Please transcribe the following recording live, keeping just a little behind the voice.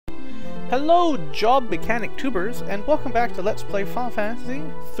Hello, job mechanic tubers, and welcome back to Let's Play Final Fantasy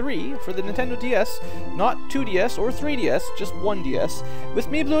 3 for the Nintendo DS, not 2DS or 3DS, just 1DS, with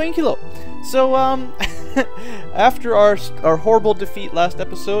me, BlueAnkylo. So, after our horrible defeat last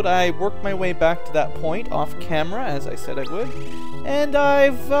episode, I worked my way back to that point off camera, as I said I would, and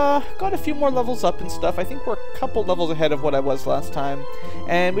I've got a few more levels up and stuff. I think we're a couple levels ahead of what I was last time,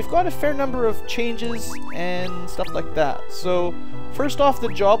 and we've got a fair number of changes and stuff like that. So, first off, the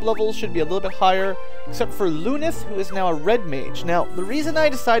job levels should be a little bit higher, except for Lunith, who is now a red mage. Now, the reason I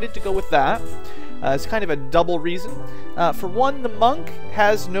decided to go with that is kind of a double reason. For one, the monk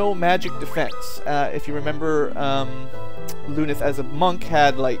has no magic defense. If you remember, Lunith as a monk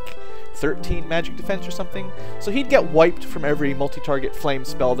had like 13 magic defense or something, so he'd get wiped from every multi-target flame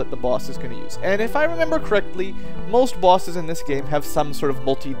spell that the boss is going to use. And if I remember correctly, most bosses in this game have some sort of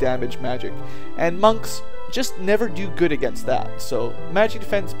multi-damage magic, and monks just never do good against that, so magic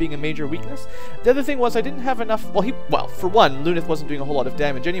defense being a major weakness. The other thing was I didn't have enough, well, for one, Lunith wasn't doing a whole lot of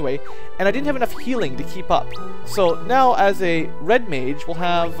damage anyway, and I didn't have enough healing to keep up. So now as a red mage, we'll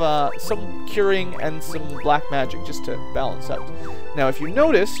have some curing and some black magic just to balance out. Now if you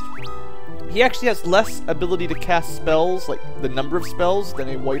noticed, he actually has less ability to cast spells, like the number of spells, than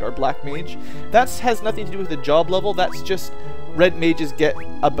a white or black mage. That has nothing to do with the job level, that's just red mages get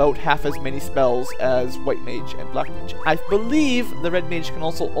about half as many spells as white mage and black mage. I believe the red mage can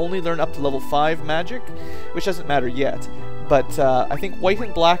also only learn up to level 5 magic, which doesn't matter yet. But I think white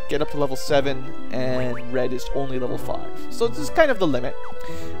and black get up to level 7, and red is only level 5. So this is kind of the limit.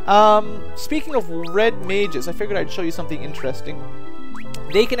 Speaking of red mages, I figured I'd show you something interesting.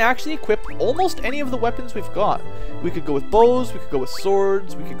 They can actually equip almost any of the weapons we've got. We could go with bows, we could go with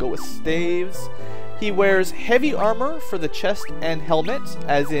swords, we could go with staves. He wears heavy armor for the chest and helmet,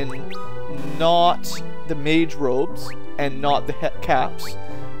 as in not the mage robes and not the caps,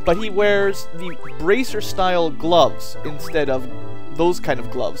 but he wears the bracer style gloves instead of those kind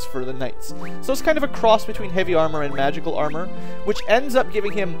of gloves for the knights. So it's kind of a cross between heavy armor and magical armor, which ends up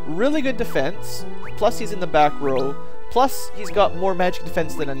giving him really good defense, plus he's in the back row, plus he's got more magic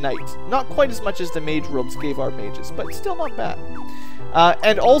defense than a knight. Not quite as much as the mage robes gave our mages, but still not bad.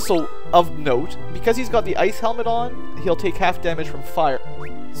 And also, of note, because he's got the ice helmet on, he'll take half damage from fire.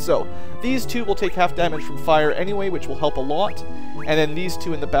 So, these two will take half damage from fire anyway, which will help a lot. And then these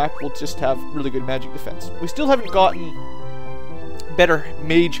two in the back will just have really good magic defense. We still haven't gotten better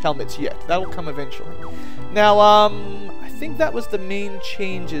mage helmets yet. That'll come eventually. Now, I think that was the main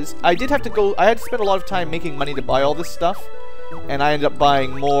changes. I had to spend a lot of time making money to buy all this stuff. And I ended up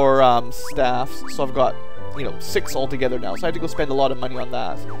buying more staffs, so I've got, 6 altogether now, so I had to go spend a lot of money on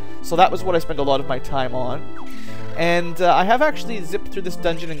that. So that was what I spent a lot of my time on. And I have actually zipped through this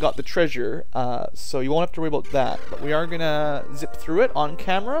dungeon and got the treasure, so you won't have to worry about that. But we are going to zip through it on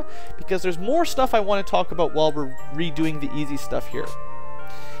camera, because there's more stuff I want to talk about while we're redoing the easy stuff here.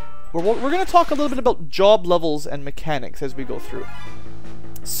 We're going to talk a little bit about job levels and mechanics as we go through.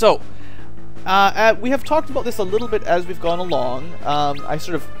 So, we have talked about this a little bit as we've gone along. I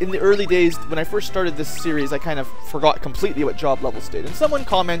sort of, in the early days, when I first started this series, I kind of forgot completely what job levels did. And someone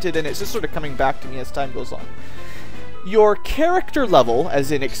commented, and it's just sort of coming back to me as time goes on. Your character level,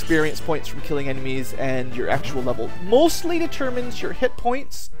 as in experience points from killing enemies, and your actual level, mostly determines your hit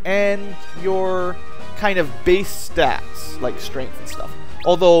points and your kind of base stats, like strength and stuff.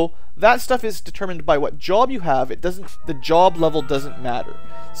 Although, that stuff is determined by what job you have. The job level doesn't matter.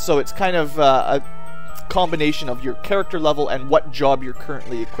 So it's kind of a combination of your character level and what job you're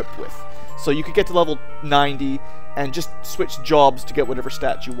currently equipped with. So you could get to level 90 and just switch jobs to get whatever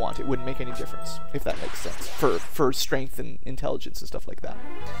stats you want. It wouldn't make any difference, if that makes sense, for strength and intelligence and stuff like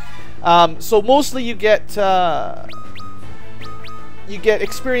that. So mostly you get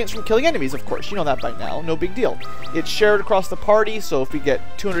experience from killing enemies, of course. You know that by now. No big deal. It's shared across the party, so if we get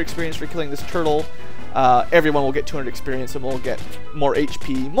 200 experience for killing this turtle, everyone will get 200 experience and we'll get more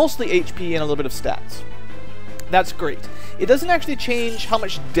HP. Mostly HP and a little bit of stats. That's great. It doesn't actually change how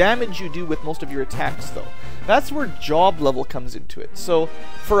much damage you do with most of your attacks, though. That's where job level comes into it. So,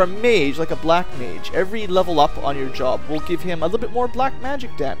 for a mage, like a black mage, every level up on your job will give him a little bit more black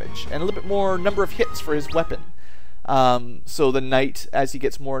magic damage and a little bit more number of hits for his weapon. So the knight, as he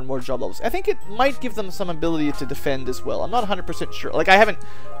gets more and more job levels, I think it might give them some ability to defend as well. I'm not 100% sure. Like, I haven't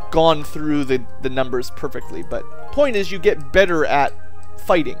gone through the numbers perfectly, but point is you get better at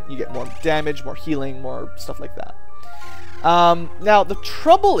fighting. You get more damage, more healing, more stuff like that. Now, the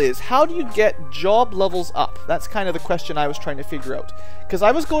trouble is, how do you get job levels up? That's kind of the question I was trying to figure out. Because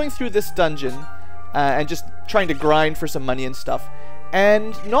I was going through this dungeon and just trying to grind for some money and stuff,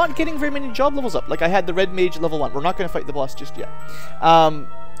 and not getting very many job levels up. Like, I had the red mage level 1. We're not going to fight the boss just yet.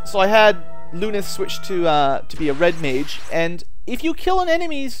 so I had Lunith switch to be a red mage, and if you kill an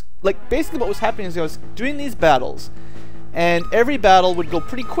enemy's, like, basically what was happening is I was doing these battles, and every battle would go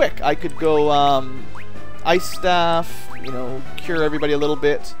pretty quick. I could go Ice Staff, you know, cure everybody a little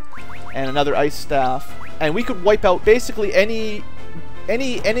bit, and another Ice Staff, and we could wipe out basically any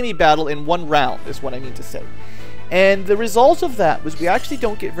enemy battle in one round, is what I mean to say. And the result of that was we actually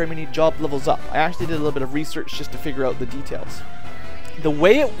don't get very many job levels up. I actually did a little bit of research just to figure out the details. The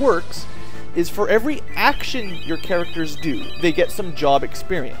way it works is for every action your characters do, they get some job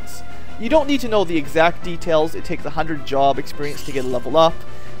experience. You don't need to know the exact details. It takes 100 job experience to get a level up.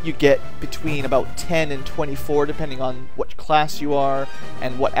 You get between about 10 and 24 depending on what class you are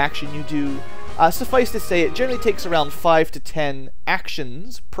and what action you do. Suffice to say, it generally takes around 5 to 10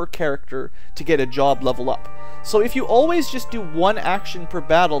 actions per character to get a job level up. So if you always just do one action per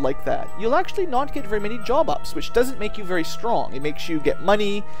battle like that, you'll actually not get very many job ups, which doesn't make you very strong. It makes you get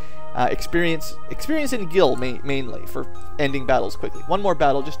money, experience in guild mainly for ending battles quickly. One more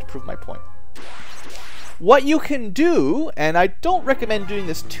battle just to prove my point. What you can do, and I don't recommend doing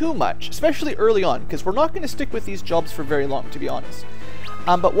this too much, especially early on, because we're not going to stick with these jobs for very long, to be honest.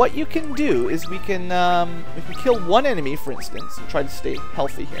 But what you can do is we can kill one enemy, for instance, and try to stay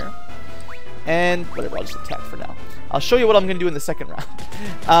healthy here. And whatever, I'll just attack for now. I'll show you what I'm going to do in the second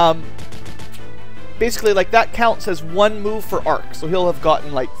round. Basically, like, that counts as one move for Arc, so he'll have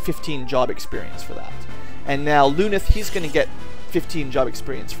gotten like 15 job experience for that. And now Lunith, he's going to get 15 job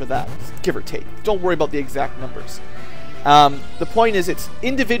experience for that, give or take. Don't worry about the exact numbers. The point is, it's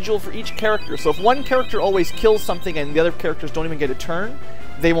individual for each character, so if one character always kills something and the other characters don't even get a turn,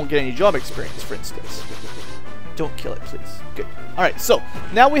 they won't get any job experience, for instance. Don't kill it, please. Good. Alright, so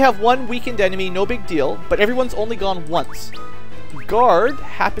now we have one weakened enemy, no big deal, but everyone's only gone once. Guard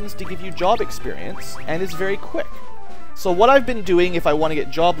happens to give you job experience and is very quick. So what I've been doing if I want to get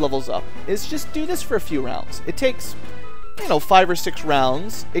job levels up is just do this for a few rounds. It takes, you know, 5 or 6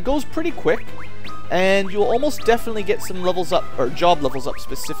 rounds. It goes pretty quick, and you'll almost definitely get some levels up, or job levels up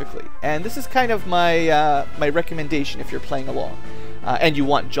specifically. And this is kind of my my recommendation if you're playing along and you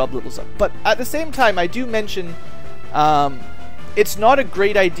want job levels up. But at the same time, I do mention it's not a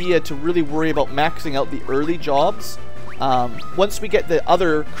great idea to really worry about maxing out the early jobs. Once we get the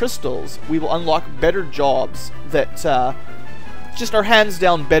other crystals, we will unlock better jobs that just are hands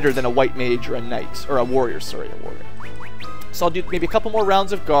down better than a white mage or a knight, or a warrior, sorry, a warrior. So I'll do maybe a couple more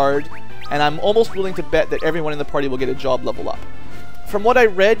rounds of guard, and I'm almost willing to bet that everyone in the party will get a job level up. From what I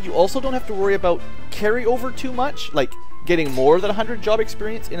read, you also don't have to worry about carryover too much, like getting more than 100 job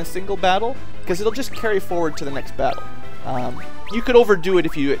experience in a single battle, because it'll just carry forward to the next battle. You could overdo it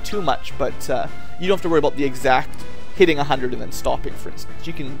if you do it too much, but you don't have to worry about the exact hitting 100 and then stopping, for instance.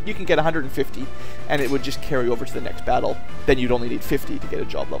 You can get 150 and it would just carry over to the next battle. Then you'd only need 50 to get a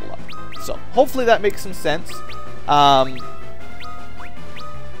job level up. So hopefully that makes some sense.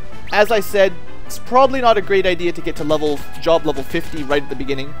 As I said, it's probably not a great idea to get to job level 50 right at the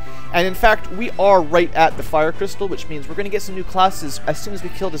beginning. And in fact, we are right at the fire crystal, which means we're going to get some new classes as soon as we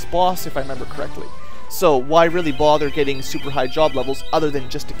kill this boss, if I remember correctly. So why really bother getting super high job levels other than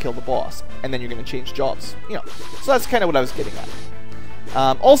just to kill the boss? And then you're going to change jobs. You know, so that's kind of what I was getting at.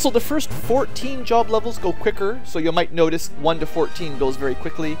 Also, the first 14 job levels go quicker, so you might notice 1 to 14 goes very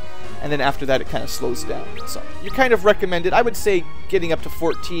quickly, and then after that it kind of slows down. So you kind of recommend it. I would say getting up to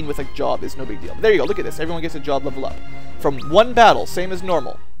 14 with a job is no big deal. But there you go, look at this. Everyone gets a job level up. From one battle, same as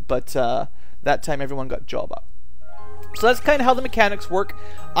normal, but that time everyone got job up. So that's kind of how the mechanics work.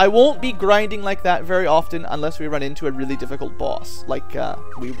 I won't be grinding like that very often unless we run into a really difficult boss, like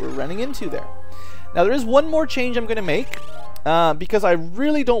we were running into there. Now there is one more change I'm going to make, because I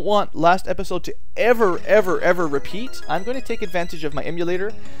really don't want last episode to ever repeat. I'm going to take advantage of my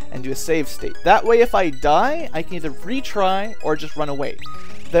emulator and do a save state. That way if I die, I can either retry or just run away.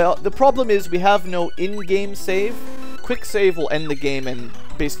 The problem is we have no in-game save. Quick save will end the game and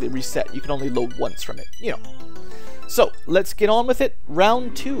basically reset. You can only load once from it, you know. So, let's get on with it.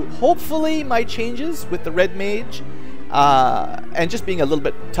 Round 2. Hopefully my changes with the red mage and just being a little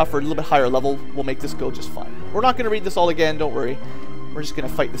bit tougher, a little bit higher level will make this go just fine. We're not going to read this all again, don't worry. We're just going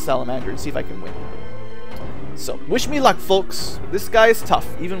to fight the salamander and see if I can win. So, wish me luck, folks. This guy is tough.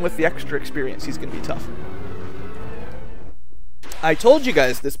 Even with the extra experience, he's going to be tough. I told you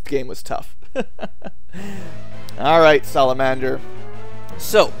guys this game was tough. Alright, salamander.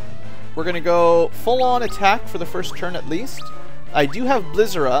 So, we're going to go full-on attack for the first turn at least. I do have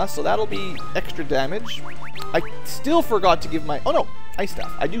Blizzara, so that'll be extra damage. I still forgot to give my... Oh no, Ice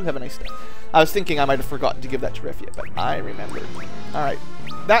Staff. I do have an Ice Staff. I was thinking I might have forgotten to give that to Refia, but I remembered. Alright.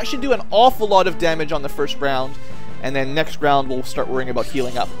 That should do an awful lot of damage on the first round. And then next round we'll start worrying about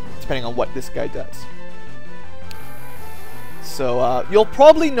healing up, depending on what this guy does. So you'll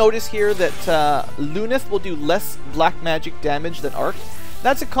probably notice here that Lunith will do less black magic damage than Arc.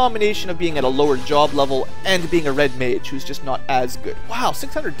 That's a combination of being at a lower job level and being a red mage who's just not as good. Wow,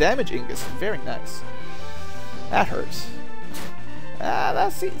 600 damage, Ingus. Very nice. That hurts.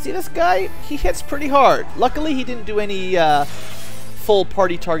 See this guy? He hits pretty hard. Luckily, he didn't do any full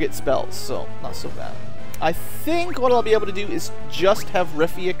party target spells, so not so bad. I think what I'll be able to do is just have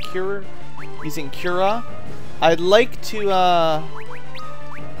Refia cure using Cura. I'd like to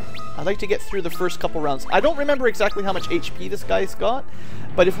get through the first couple rounds. I don't remember exactly how much HP this guy's got,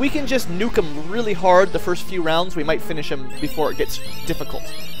 but if we can just nuke him really hard the first few rounds, we might finish him before it gets difficult.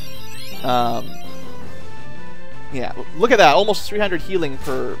 Yeah, look at that, almost 300 healing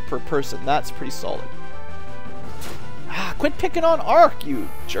per person. That's pretty solid. Quit picking on Arc, you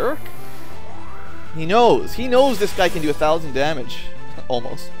jerk. He knows this guy can do 1,000 damage,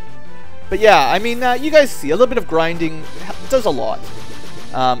 almost. But yeah, I mean, you guys see, a little bit of grinding does a lot.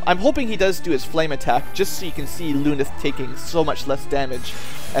 I'm hoping he does do his flame attack, just so you can see Lunith taking so much less damage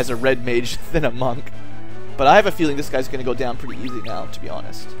as a red mage than a monk. But I have a feeling this guy's going to go down pretty easy now, to be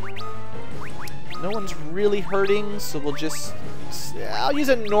honest. No one's really hurting, so we'll just... I'll use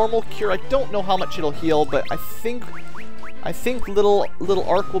a normal cure. I don't know how much it'll heal, but I think little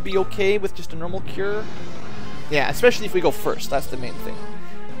Arc will be okay with just a normal cure. Yeah, especially if we go first. That's the main thing.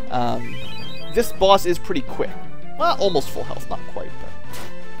 This boss is pretty quick. Well, almost full health, not quite, but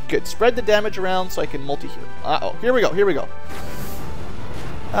good. Spread the damage around so I can multi-heal. Uh-oh, here we go.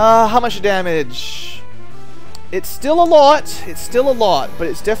 How much damage? It's still a lot, but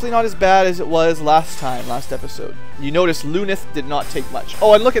it's definitely not as bad as it was last episode. You notice Lunith did not take much.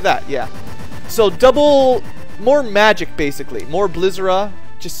 Oh, and look at that, yeah. So double, more magic basically, more Blizzara,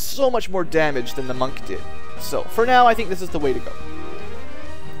 just so much more damage than the monk did. So, for now, I think this is the way to go.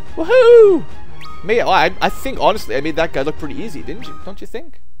 Woohoo! I think, honestly, I made that guy look pretty easy, didn't you? Don't you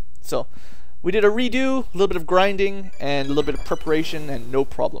think? So, we did a redo, a little bit of grinding, and a little bit of preparation, and no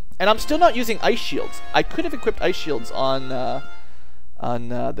problem. And I'm still not using ice shields. I could have equipped ice shields on the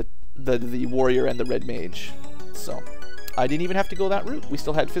warrior and the red mage. So, I didn't even have to go that route. We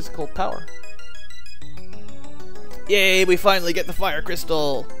still had physical power. Yay, we finally get the fire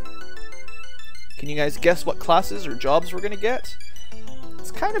crystal! Can you guys guess what classes or jobs we're gonna get?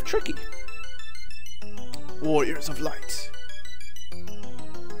 It's kind of tricky. Warriors of Light.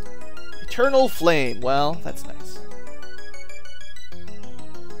 Eternal Flame. Well, that's nice.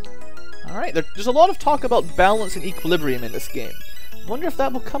 Alright, there's a lot of talk about balance and equilibrium in this game. I wonder if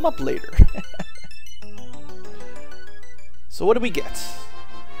that will come up later. So what do we get?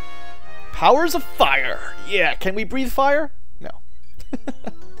 Powers of Fire. Yeah, can we breathe fire? No.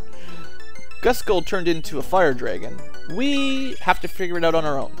 Guskull turned into a fire dragon. We have to figure it out on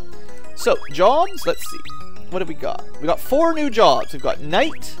our own. So, jobs, let's see. What have we got? We got 4 new jobs. We've got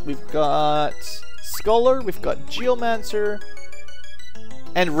Knight, we've got Scholar, we've got Geomancer,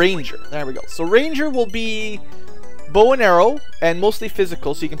 and Ranger. There we go. So Ranger will be bow and arrow, and mostly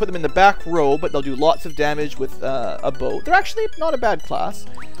physical, so you can put them in the back row, but they'll do lots of damage with a bow. They're actually not a bad class.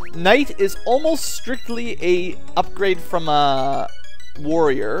 Knight is almost strictly a upgrade from a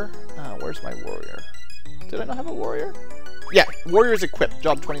warrior. Where's my warrior? Did I not have a warrior? Yeah, warrior is equipped,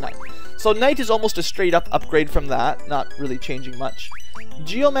 job 29. So Knight is almost a straight up upgrade from that, not really changing much.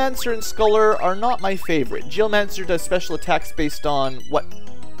 Geomancer and Scholar are not my favorite. Geomancer does special attacks based on what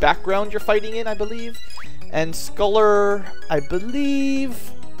background you're fighting in, I believe. And Scholar, I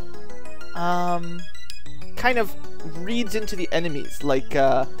believe, kind of reads into the enemies. Like,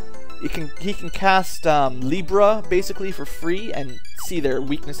 he can cast Libra, basically, for free and see their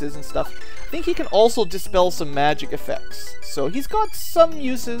weaknesses and stuff. I think he can also dispel some magic effects. So he's got some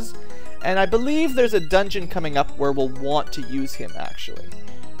uses, and I believe there's a dungeon coming up where we'll want to use him, actually.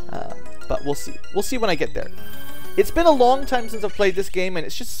 But we'll see. We'll see when I get there. It's been a long time since I've played this game, and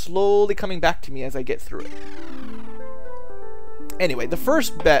it's just slowly coming back to me as I get through it. Anyway, the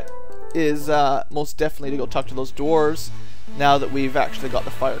first bet is most definitely to go talk to those dwarves now that we've actually got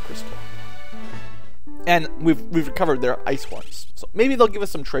the fire crystal. And we've recovered their ice horns. So maybe they'll give us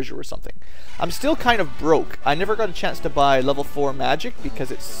some treasure or something. I'm still kind of broke. I never got a chance to buy level 4 magic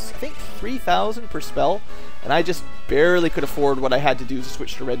because it's, I think, 3,000 per spell. And I just barely could afford what I had to do to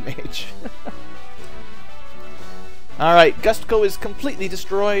switch to red mage. Alright, Gustco is completely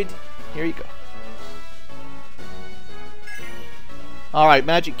destroyed. Here you go. Alright,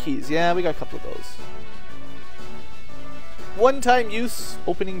 magic keys. Yeah, we got a couple of those. One-time use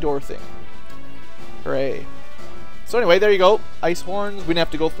opening door thing. Hooray. So anyway, there you go. Ice horns. We didn't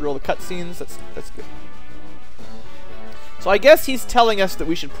have to go through all the cutscenes. That's good. So I guess he's telling us that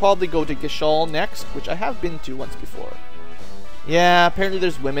we should probably go to Gishal next, which I have been to once before. Yeah, apparently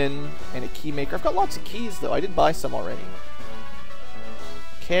there's women and a key maker. I've got lots of keys, though. I did buy some already.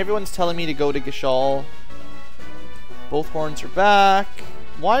 Okay, everyone's telling me to go to Gishal. Both horns are back.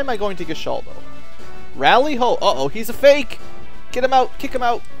 Why am I going to Gishal, though? Rally ho! Uh-oh, he's a fake! Get him out! Kick him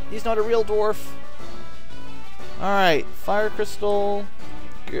out! He's not a real dwarf. Alright, fire crystal.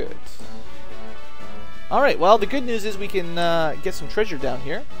 Good. Alright, well, the good news is we can get some treasure down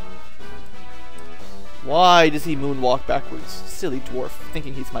here. Why does he moonwalk backwards? Silly dwarf,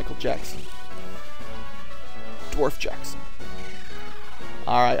 thinking he's Michael Jackson. Dwarf Jackson.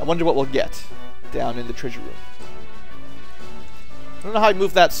 Alright, I wonder what we'll get down in the treasure room. I don't know how he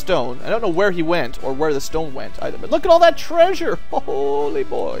moved that stone. I don't know where he went or where the stone went either. But look at all that treasure! Holy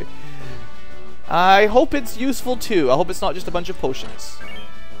boy. I hope it's useful too. I hope it's not just a bunch of potions.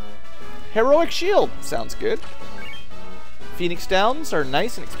 Heroic shield. Sounds good. Phoenix downs are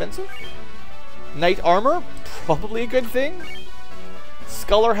nice and expensive. Knight armor. Probably a good thing.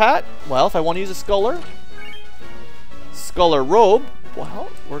 Sculler hat. Well, if I want to use a sculler. Sculler robe.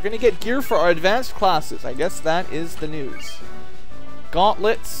 Well, we're going to get gear for our advanced classes. I guess that is the news.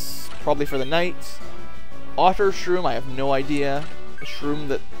 Gauntlets, probably for the knight. Otter shroom, I have no idea. A shroom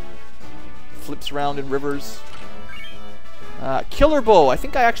that flips around in rivers. Killer bow, I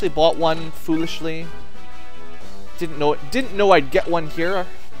think I actually bought one foolishly. Didn't know I'd get one here.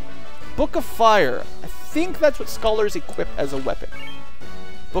 Book of Fire, I think that's what scholars equip as a weapon.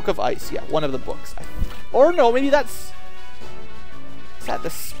 Book of Ice, yeah, one of the books. Or no, maybe that's... Is that the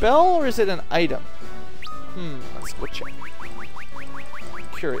spell or is it an item? Let's go check.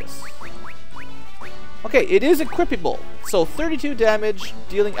 Curious. Okay, it is equipable. So 32 damage,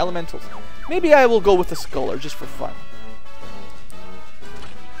 dealing elementals. Maybe I will go with the Sculler just for fun.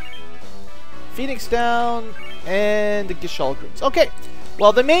 Phoenix down and the Gishal greens. Okay,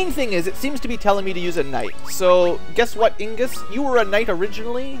 well the main thing is it seems to be telling me to use a knight. So guess what, Ingus? You were a knight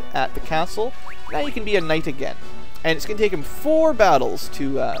originally at the castle. Now you can be a knight again. And it's going to take him 4 battles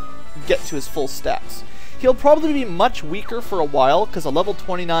to get to his full stats. He'll probably be much weaker for a while, because a level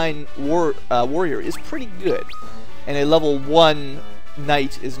 29 warrior is pretty good. And a level 1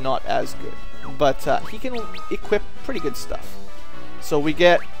 knight is not as good. But he can equip pretty good stuff. So we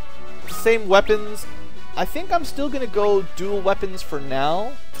get the same weapons. I think I'm still going to go dual weapons for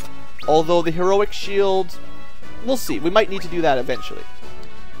now. Although the heroic shield, we'll see. We might need to do that eventually.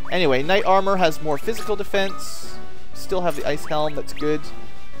 Anyway, knight armor has more physical defense. Still have the ice helm, that's good.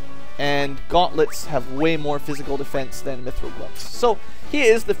 And gauntlets have way more physical defense than mithril gloves. So he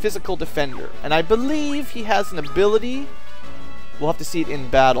is the physical defender, and I believe he has an ability, we'll have to see it in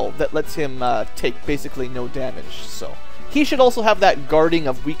battle, that lets him take basically no damage. So he should also have that guarding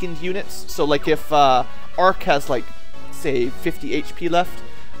of weakened units. So like if Ark has like, say, 50 HP left,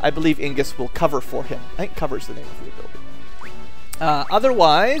 I believe Ingus will cover for him. I think cover is the name of the ability.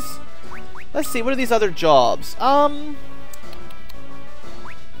 Otherwise, let's see, what are these other jobs?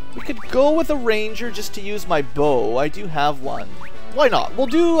 We could go with a ranger just to use my bow. I do have one. Why not? We'll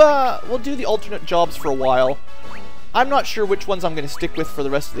do the alternate jobs for a while. I'm not sure which ones I'm going to stick with for the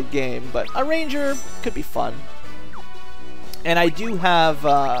rest of the game, but a ranger could be fun. And I do have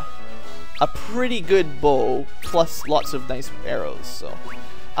a pretty good bow, plus lots of nice arrows. So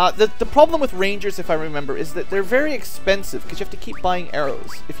the problem with rangers, if I remember, is that they're very expensive because you have to keep buying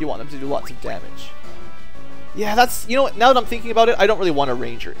arrows if you want them to do lots of damage. Yeah, that's, you know what, now that I'm thinking about it, I don't really want a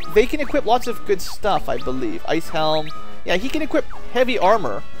ranger. They can equip lots of good stuff, I believe. Ice helm. Yeah, he can equip heavy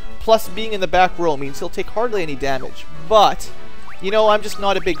armor, plus being in the back row means he'll take hardly any damage. But, you know, I'm just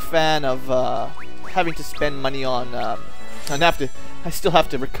not a big fan of having to spend money on, I still have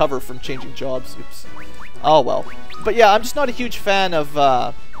to recover from changing jobs. Oops. Oh, well. But yeah, I'm just not a huge fan of,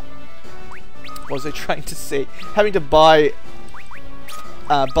 what was I trying to say? Having to buy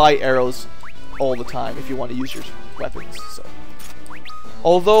arrows all the time if you want to use your weapons. So,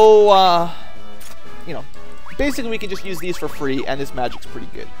 although, you know, basically we can just use these for free, and this magic's pretty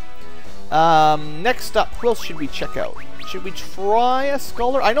good. Next up, who else should we check out? Should we try a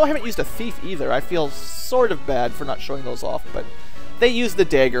Sculler? I know I haven't used a Thief either. I feel sort of bad for not showing those off, but they use the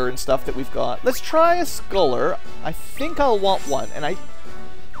dagger and stuff that we've got. Let's try a Sculler. I think I'll want one, and I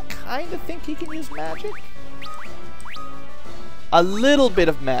kind of think he can use magic. A little bit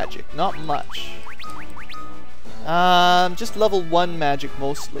of magic, not much. Just level 1 magic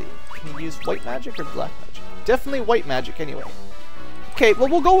mostly. Can he use white magic or black magic? Definitely white magic anyway. Okay, well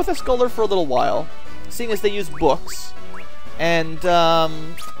we'll go with a Sculler for a little while, seeing as they use books. And,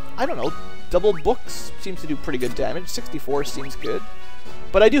 I don't know, double books seems to do pretty good damage. 64 seems good.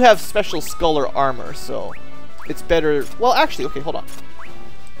 But I do have special Sculler armor, so it's better... Well, actually, okay, hold on.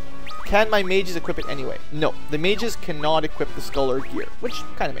 Can my mages equip it anyway? No, the mages cannot equip the Sculler gear, which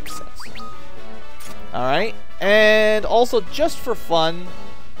kind of makes sense. Alright, and also just for fun,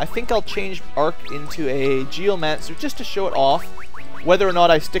 I think I'll change Arc into a Geomancer just to show it off. Whether or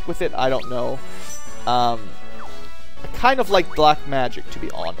not I stick with it, I don't know. I kind of like black magic, to be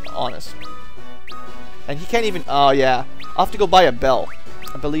honest. And he can't even... Oh, yeah. I'll have to go buy a bell.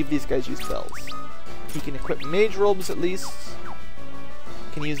 I believe these guys use bells. He can equip mage robes, at least.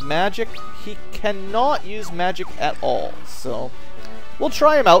 Can use magic. He cannot use magic at all. So, we'll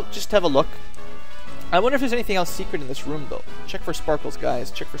try him out. Just have a look. I wonder if there's anything else secret in this room, though. Check for sparkles,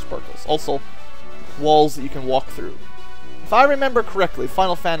 guys. Check for sparkles. Also, walls that you can walk through. If I remember correctly,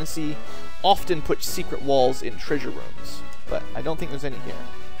 Final Fantasy often puts secret walls in treasure rooms. But I don't think there's any here.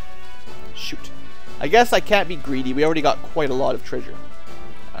 Shoot. I guess I can't be greedy. We already got quite a lot of treasure.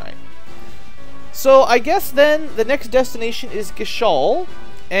 Alright. So, I guess then the next destination is Gishal.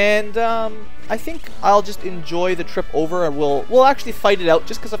 And, I think I'll just enjoy the trip over, and we'll actually fight it out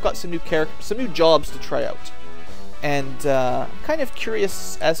just because I've got some new jobs to try out. And, I'm kind of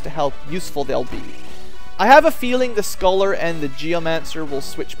curious as to how useful they'll be. I have a feeling the Sculler and the Geomancer will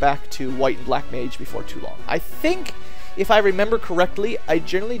switch back to White and Black Mage before too long. I think, if I remember correctly, I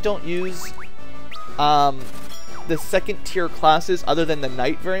generally don't use the second tier classes other than the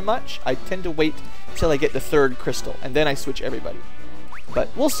Knight very much. I tend to wait till I get the 3rd crystal, and then I switch everybody. But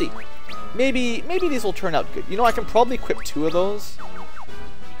we'll see. Maybe these will turn out good. You know, I can probably equip 2 of those.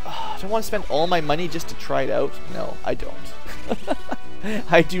 Do I want to spend all my money just to try it out? No, I don't.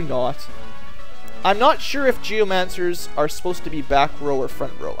 I do not. I'm not sure if Geomancers are supposed to be back row or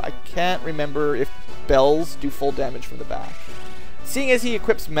front row. I can't remember if bells do full damage from the back. Seeing as he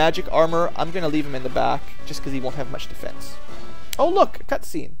equips magic armor, I'm going to leave him in the back just because he won't have much defense. Oh look, a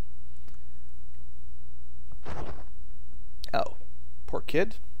cutscene. Oh, poor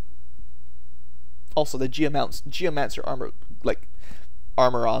kid. Also, the Geomancer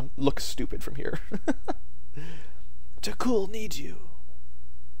armor on looks stupid from here. Takul needs you.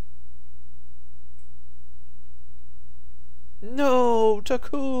 No,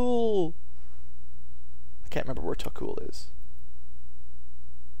 Takul. I can't remember where Takul is.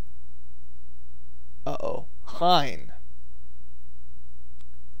 Uh-oh. Hein.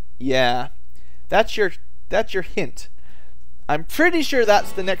 Yeah. That's your hint. I'm pretty sure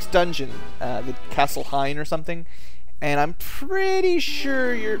that's the next dungeon, the Castle Hein or something. And I'm pretty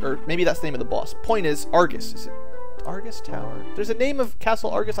sure or maybe that's the name of the boss. Point is, Argus. Is it Argus Tower? There's a name of Castle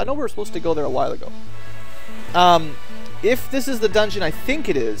Argus. I know we were supposed to go there a while ago. If this is the dungeon I think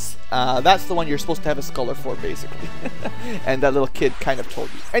it is, that's the one you're supposed to have a Sculler for, basically. And that little kid kind of told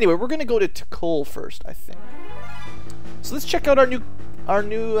you. Anyway, we're gonna go to Takul first, I think. So let's check out our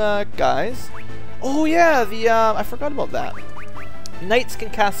new guys. Oh yeah, I forgot about that. Knights can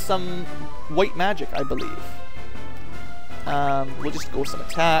cast some white magic, I believe. We'll just go with some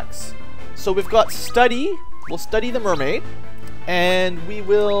attacks. So we've got Study. We'll study the mermaid. And we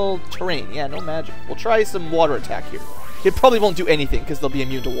will terrain. Yeah, no magic. We'll try some water attack here. It probably won't do anything because they'll be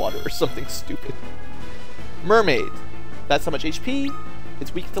immune to water or something stupid. Mermaid. That's how much HP.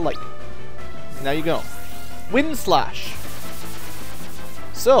 It's weak to lightning. Now you go. Wind Slash.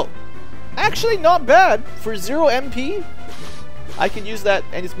 So, actually not bad. For 0 MP, I can use that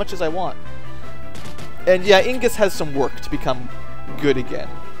as much as I want. And yeah, Ingus has some work to become good again.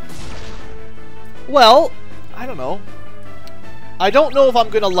 Well, I don't know. I don't know if I'm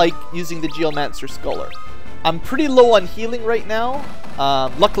going to like using the Geomancer Sculler. I'm pretty low on healing right now.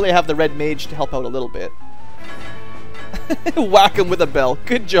 Luckily I have the Red Mage to help out a little bit. Whack him with a bell.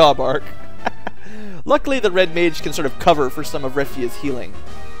 Good job, Ark. Luckily the Red Mage can sort of cover for some of Refia's healing.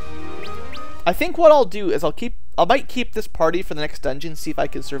 I think what I'll do is I might keep this party for the next dungeon, see if I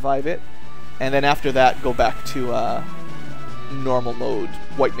can survive it. And then after that, go back to normal mode,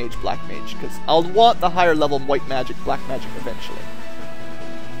 White Mage, Black Mage, because I'll want the higher level White Magic, Black Magic eventually.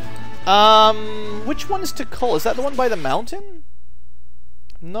 Which one is Takul? Is that the one by the mountain?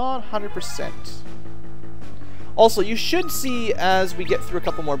 Not 100%. Also, you should see as we get through a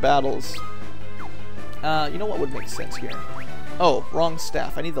couple more battles. You know what would make sense here? Oh, wrong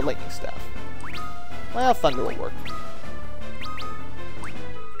staff. I need the lightning staff. Well, thunder will work.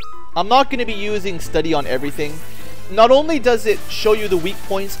 I'm not going to be using study on everything. Not only does it show you the weak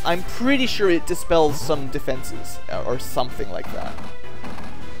points, I'm pretty sure it dispels some defenses or something like that.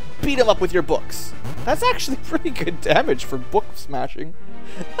 Beat him up with your books. That's actually pretty good damage for book smashing.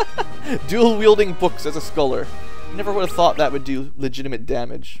 Dual wielding books as a Sculler. Never would have thought that would do legitimate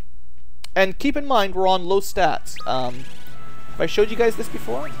damage. And keep in mind, we're on low stats. Have I showed you guys this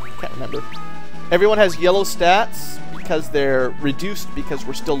before? Can't remember. Everyone has yellow stats because they're reduced because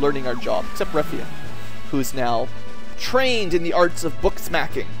we're still learning our job, except Refia, who's now trained in the arts of book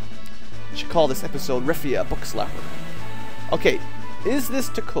smacking. We should call this episode Refia Book Slapper. Okay, is this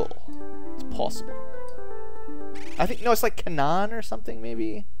Takul? It's possible. I think, no, it's like Kanan or something,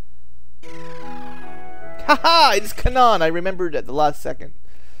 maybe? Haha, it's Kanan! I remembered at the last second.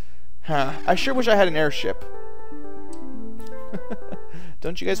 Huh, I sure wish I had an airship.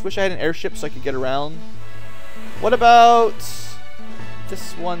 Don't you guys wish I had an airship so I could get around? What about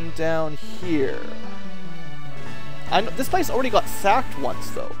this one down here? I know this place already got sacked once,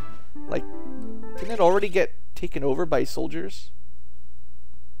 though. Like, didn't it already get taken over by soldiers?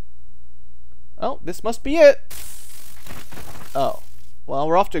 Oh, this must be it. Oh, well,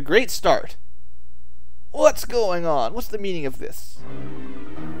 we're off to a great start. What's going on? What's the meaning of this?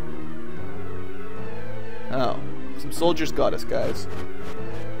 Oh, some soldiers got us, guys.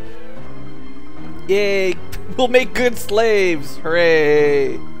 Yay! We'll make good slaves!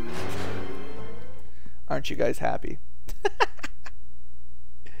 Hooray! Aren't you guys happy?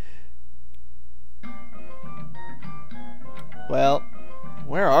 Well,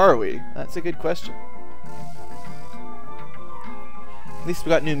 where are we? That's a good question. At least we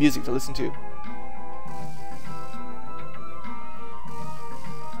got new music to listen to.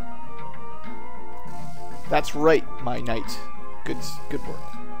 That's right, my knight. Good work.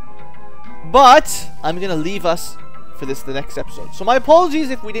 But I'm gonna leave us for the next episode. So my apologies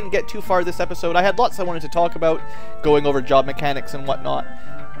if we didn't get too far this episode. I had lots I wanted to talk about, going over job mechanics and whatnot.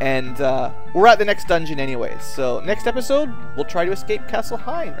 And we're at the next dungeon anyway. So next episode, we'll try to escape Castle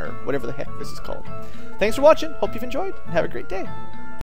Hein, or whatever the heck this is called. Thanks for watching. Hope you've enjoyed, and have a great day.